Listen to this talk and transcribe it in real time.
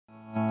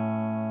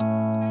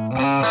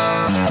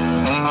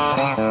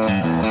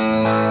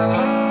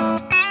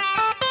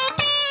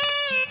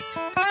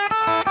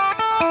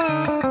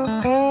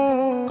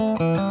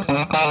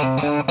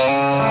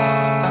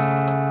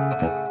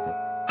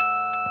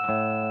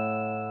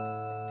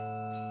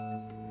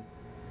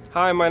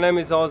Hi, my name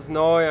is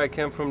Xotic. I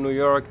came from New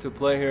York to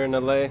play here in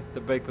LA,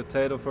 the Baked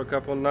Potato, for a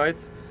couple of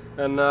nights.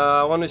 And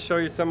I want to show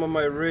you some of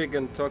my rig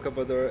and talk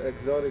about the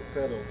Xotic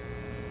pedals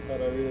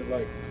that I really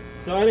like.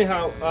 So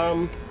anyhow,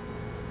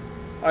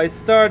 I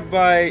start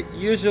by,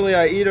 usually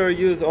I either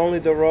use only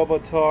the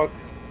Robotalk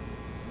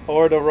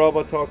or the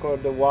Robotalk or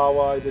the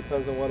wah-wah, it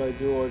depends on what I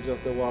do, or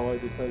just the wah-wah,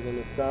 it depends on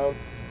the sound.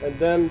 And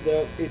then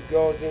it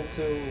goes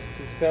into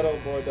this pedal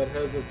board that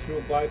has a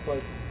true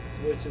bypass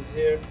switches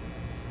here.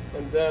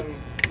 And then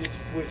each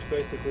switch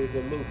basically is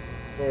a loop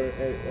for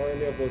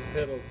any of those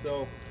pedals.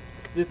 So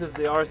this is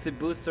the RC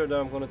booster that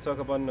I'm going to talk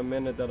about in a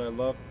minute that I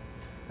love.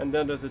 And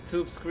then there's a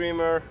tube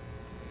screamer,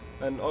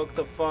 an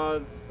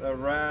octafuzz, a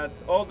rat.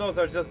 All those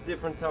are just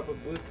different type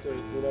of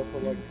boosters, you know,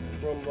 from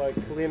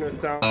cleaner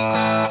sound.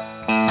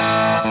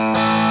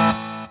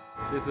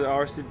 This is an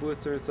RC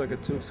booster. It's like a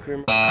tube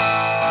screamer.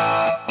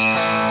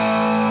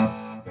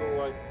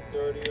 Like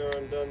dirtier,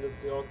 and then there's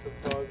the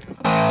octafuzz.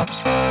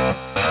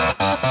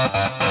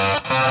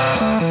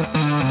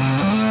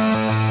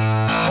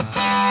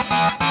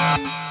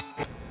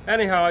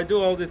 Anyhow, I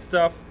do all this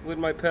stuff with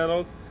my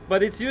pedals,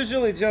 but it's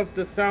usually just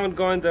the sound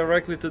going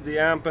directly to the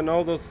amp, and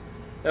all those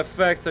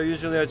effects are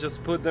usually I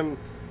just put them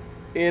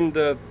in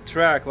the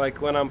track. Like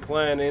when I'm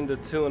playing in the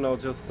tune, I'll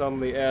just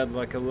suddenly add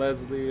like a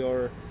Leslie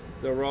or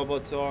the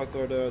Robotalk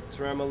or the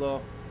tremolo.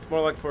 It's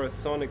more like for a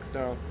sonic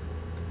sound.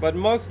 But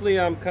mostly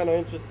I'm kind of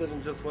interested in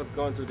just what's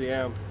going to the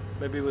amp,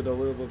 maybe with a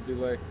little bit of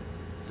delay.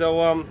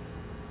 So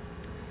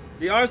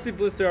the RC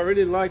booster I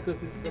really like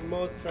because it's the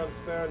most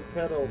transparent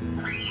pedal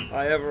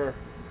I ever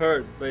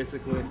heard,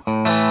 basically.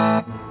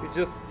 It's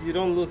just, you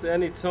don't lose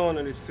any tone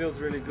and it feels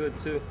really good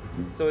too.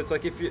 So it's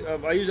like, if you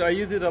I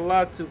use it a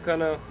lot to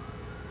kind of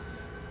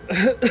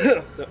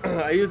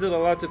I use it a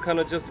lot to kind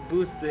of just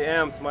boost the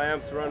amps. My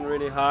amps run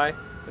really high,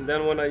 and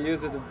then when I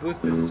use it to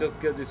boost it, you just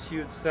get this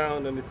huge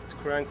sound and it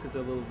cranks it a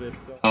little bit.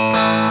 So.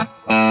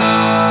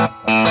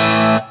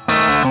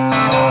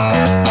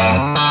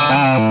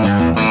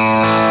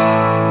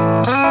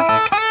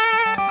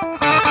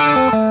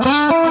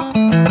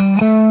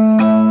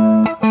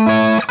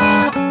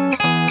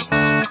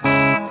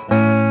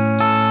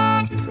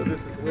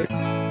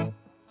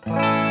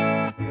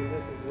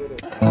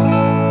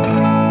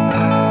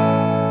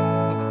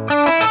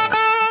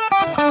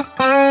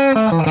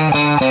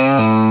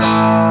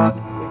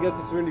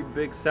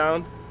 Big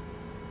sound,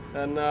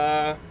 and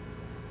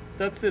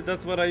that's it.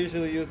 That's what I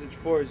usually use it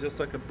for. It's just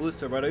like a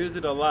booster, but I use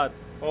it a lot.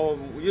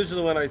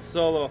 Usually when I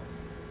solo,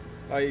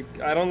 I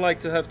don't like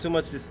to have too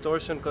much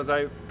distortion because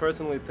I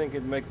personally think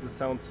it makes the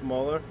sound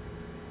smaller.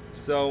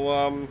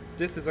 So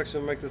this is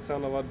actually make the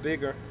sound a lot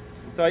bigger.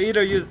 So I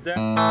either use that,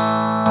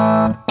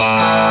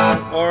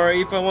 or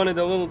if I want it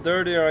a little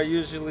dirtier, I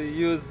usually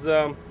use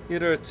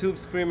either a tube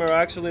screamer.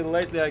 Actually,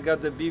 lately I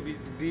got the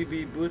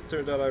BB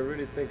booster that I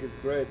really think is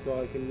great, so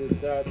I can use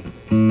that.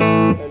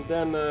 And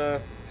then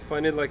if I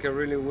need like a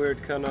really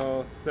weird kind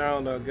of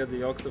sound, I'll get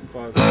the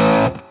octafuzz.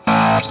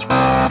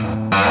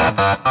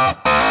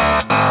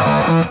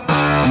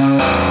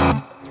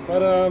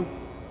 But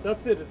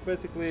that's it. It's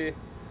basically a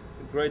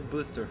great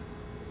booster,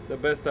 the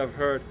best I've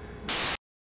heard.